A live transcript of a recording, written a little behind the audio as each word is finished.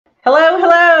Hello,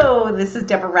 hello. This is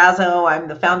Deborah Razzo. I'm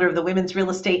the founder of the Women's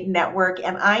Real Estate Network,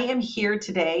 and I am here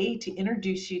today to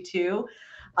introduce you to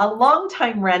a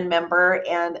longtime WREN member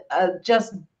and a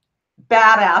just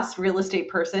badass real estate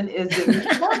person, Izumi.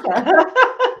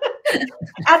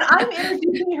 And I'm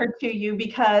introducing her to you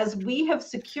because we have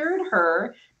secured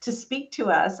her to speak to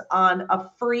us on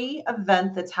a free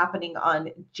event that's happening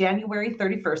on January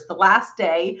 31st, the last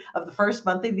day of the first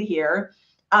month of the year.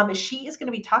 She is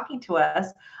going to be talking to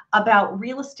us about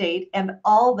real estate and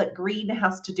all that green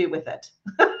has to do with it.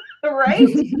 Right?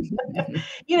 And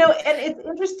it's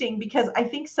interesting because I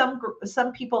think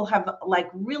some people have like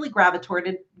really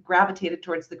gravitated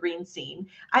towards the green scene.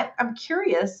 I'm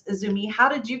curious, Izumi, how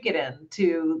did you get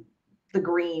into the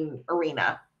green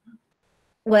arena?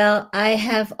 Well, I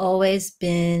have always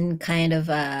been kind of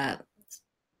a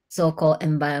so-called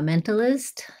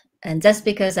environmentalist, and just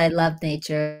because I love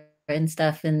nature and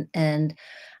stuff, and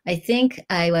I think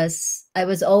I was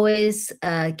always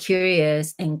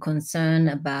curious and concerned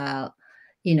about,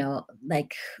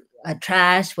 like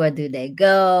trash, where do they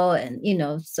go, and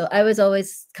so I was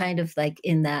always kind of like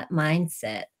in that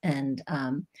mindset, and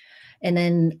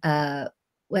then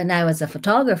when I was a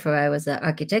photographer, I was an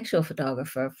architectural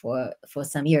photographer for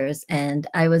some years, and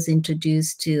I was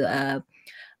introduced to a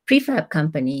prefab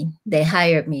company. They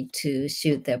hired me to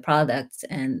shoot their products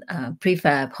and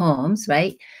prefab homes,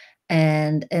 right?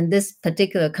 And this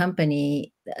particular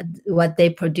company, what they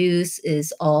produce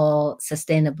is all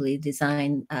sustainably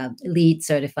designed, LEED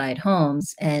certified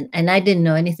homes, and I didn't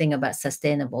know anything about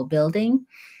sustainable building,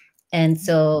 and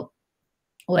so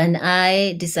when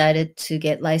I decided to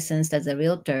get licensed as a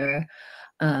realtor,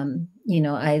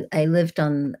 I lived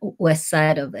on west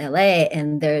side of LA,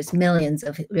 and there's millions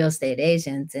of real estate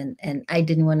agents, and I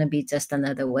didn't want to be just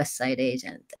another west side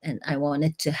agent, and I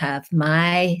wanted to have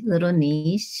my little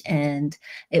niche, and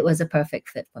it was a perfect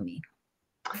fit for me.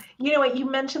 You know what? You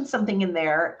mentioned something in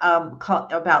there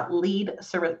about LEED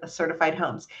certified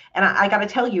homes. And I got to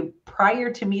tell you,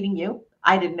 prior to meeting you,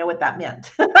 I didn't know what that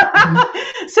meant.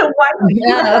 Mhm. So why don't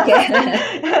Yeah, okay.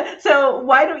 you, so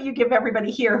why don't you give everybody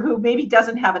here who maybe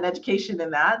doesn't have an education in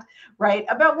that, right,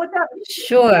 about what that means? Yeah.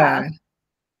 Sure.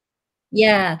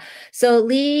 Yeah. So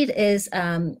lead is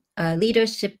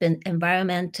leadership in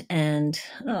environment, and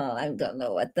I don't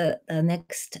know what the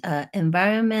next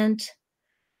environment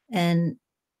and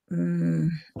mm,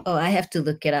 oh, I have to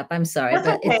look it up. I'm sorry, That's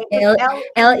but okay. it's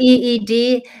It's LEED,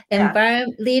 yeah.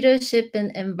 environment leadership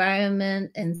and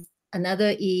environment, and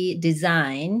another E,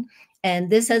 design. And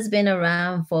this has been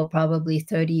around for probably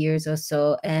 30 years or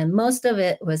so. And most of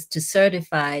it was to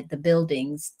certify the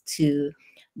buildings to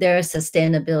their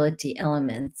sustainability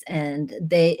elements. And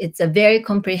it's a very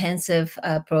comprehensive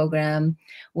program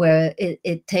where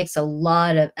it takes a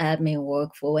lot of admin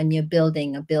work for when you're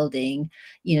building a building.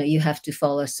 You have to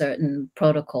follow certain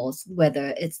protocols,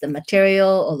 whether it's the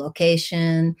material or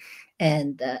location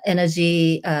and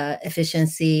energy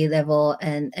efficiency level,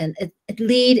 and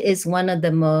LEED is one of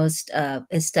the most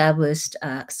established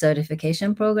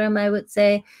certification program, I would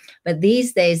say. But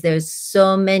these days there's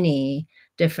so many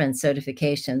different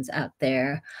certifications out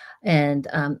there, and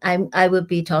I would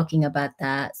be talking about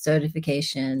that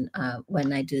certification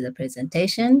when I do the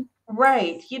presentation.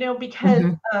 Right. Because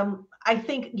Mhm. I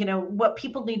think, what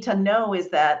people need to know is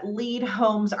that lead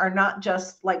homes are not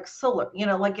just like solar,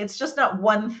 like it's just not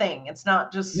one thing. It's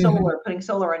not just Mhm. putting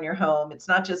solar on your home. It's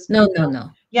not just, No, no,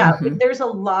 no. yeah, Mhm. there's a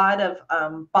lot of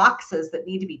boxes that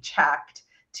need to be checked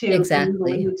to be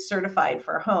Exactly. LEED certified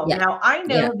for a home. Yeah, Now, I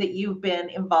yeah. know that you've been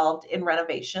involved in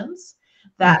renovations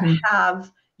that Mhm,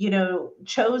 have,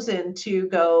 chosen to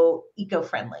go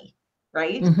eco-friendly,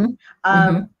 right? mhm,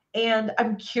 Um, mhm, and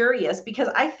I'm curious because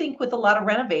I think with a lot of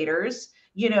renovators,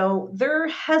 they're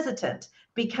hesitant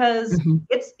because mhm.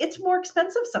 it's more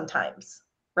expensive sometimes,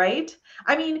 right?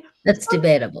 I mean, That's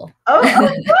debatable. oh,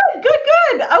 good, good,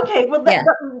 good. Okay, well, Yeah,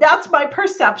 that's my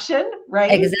perception,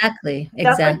 right? exactly,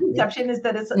 That's my exactly. perception is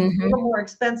that it's a Mhm, little more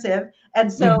expensive,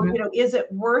 and so mhm, is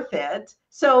it worth it?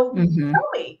 So mhm. tell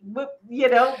me,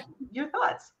 your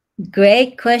thoughts.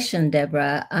 Great question,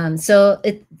 Deborah. So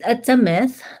it's a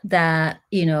myth that,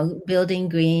 building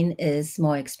green is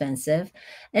more expensive.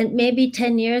 And maybe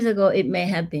 10 years ago, it may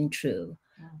have been true.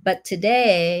 But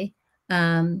today,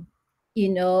 um,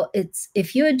 it's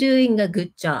if you're doing a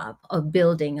good job of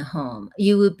building a home,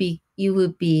 you would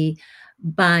be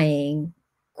buying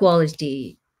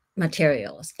quality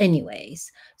materials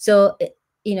anyways. So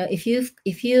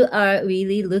if you are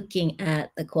really looking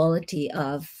at the quality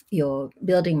of your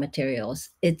building materials,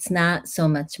 it's not so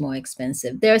much more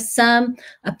expensive. There's some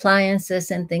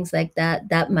appliances and things like that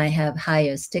that might have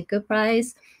higher sticker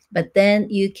price, But then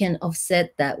you can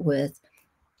offset that with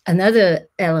another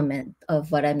element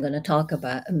of what I'm going to talk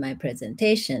about in my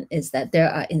presentation is that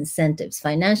there are incentives,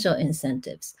 financial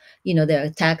incentives. There are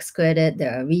tax credit,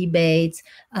 there are rebates,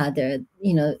 there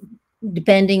are,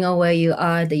 depending on where you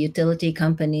are, the utility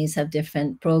companies have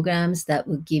different programs that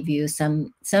will give you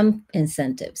some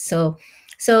incentives. So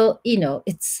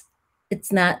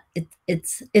it's not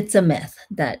it's a myth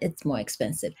that it's more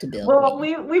expensive to build Well,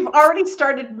 green. we've already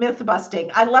started myth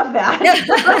busting. I love that.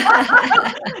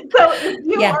 So if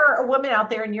you Yeah. are a woman out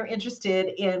there and you're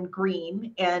interested in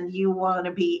green and you want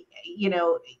to be,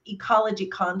 ecology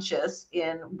conscious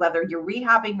in whether you're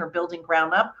rehabbing or building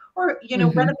ground up or, Hmm.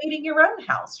 renovating your own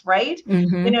house, right?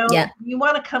 Hmm. Yeah. You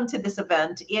want to come to this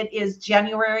event. It is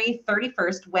January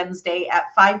 31st, Wednesday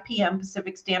at 5 p.m.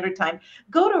 Pacific Standard Time.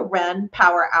 Go to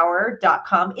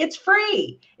renpowerhour.com. It's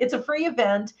free. It's a free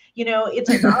event. It's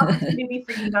an opportunity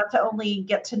for you not to only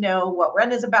get to know what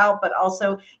REN is about, but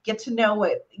also get to know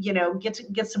what,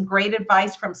 get some great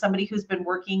advice from somebody who's been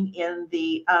working in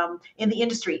the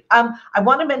industry. I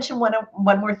want to mention one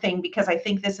more thing because I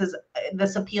think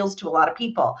this appeals to a lot of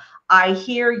people. I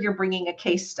hear you're bringing a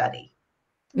case study.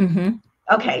 Hmm.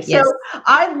 Okay, so Yes.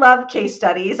 I love case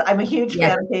studies. I'm a huge Yeah.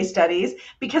 fan of case studies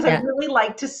because I Yeah. really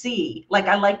like to see,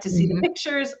 I like to see the Hmm.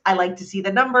 pictures. I like to see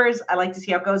the numbers. I like to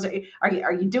see how it goes.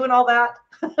 Are you doing all that?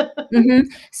 Hmm.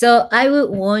 So I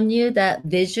would warn you that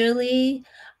visually,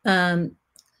 um,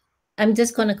 I'm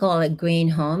just going to call it green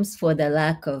homes for the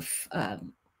lack of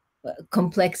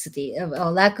complexity or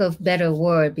lack of better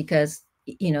word, because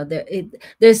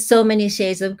there's so many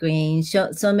shades of green,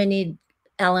 so many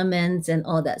elements and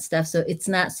all that stuff, so it's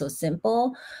not so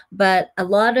simple. But a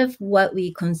lot of what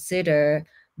we consider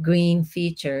green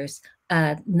features,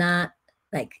 not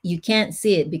like, you can't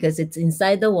see it because it's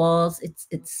inside the walls,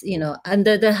 it's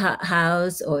under the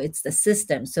house, or it's the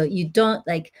system, so you don't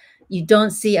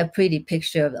see a pretty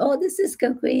picture of, oh, this is a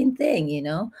green thing.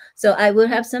 So I will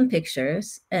have some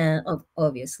pictures,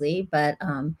 obviously, but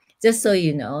just so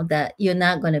you know that you're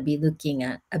not going to be looking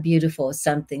at a beautiful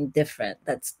something different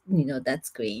that's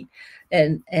green,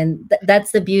 and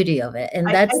that's the beauty of it, and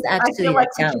I, I, that's I feel actually the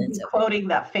like we should challenge be of it. quoting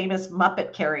that famous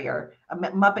Muppet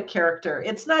character.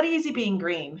 It's not easy being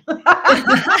green.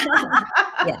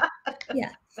 Yeah,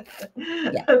 yeah,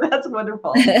 yeah. That's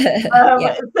wonderful. Um,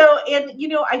 Yeah. so, and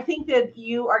I think that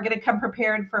you are going to come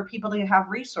prepared for people to have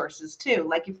resources too,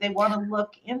 like if they want to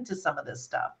look into some of this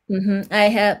stuff. I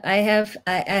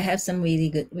have some really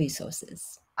good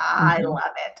resources. I Hmm.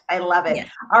 love it. I love it. Yeah.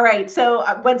 All right. So,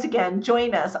 once again,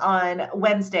 join us on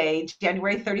Wednesday,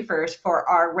 January 31st for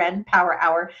our REN Power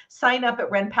Hour. Sign up at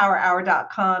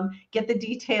renpowerhour.com. Get the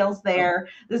details there.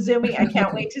 Izumi, I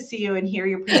can't wait to see you and hear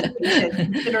your presentation,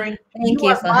 considering Thank you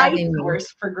you are for my having me.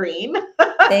 source for green.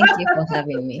 Thank you for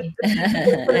having me. It's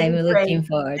going to I'm be great. looking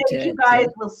forward to Thank you it guys.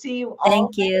 too. We'll see you all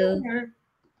Thank you. later.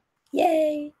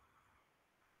 Yay.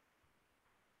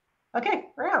 Okay,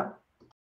 we're out.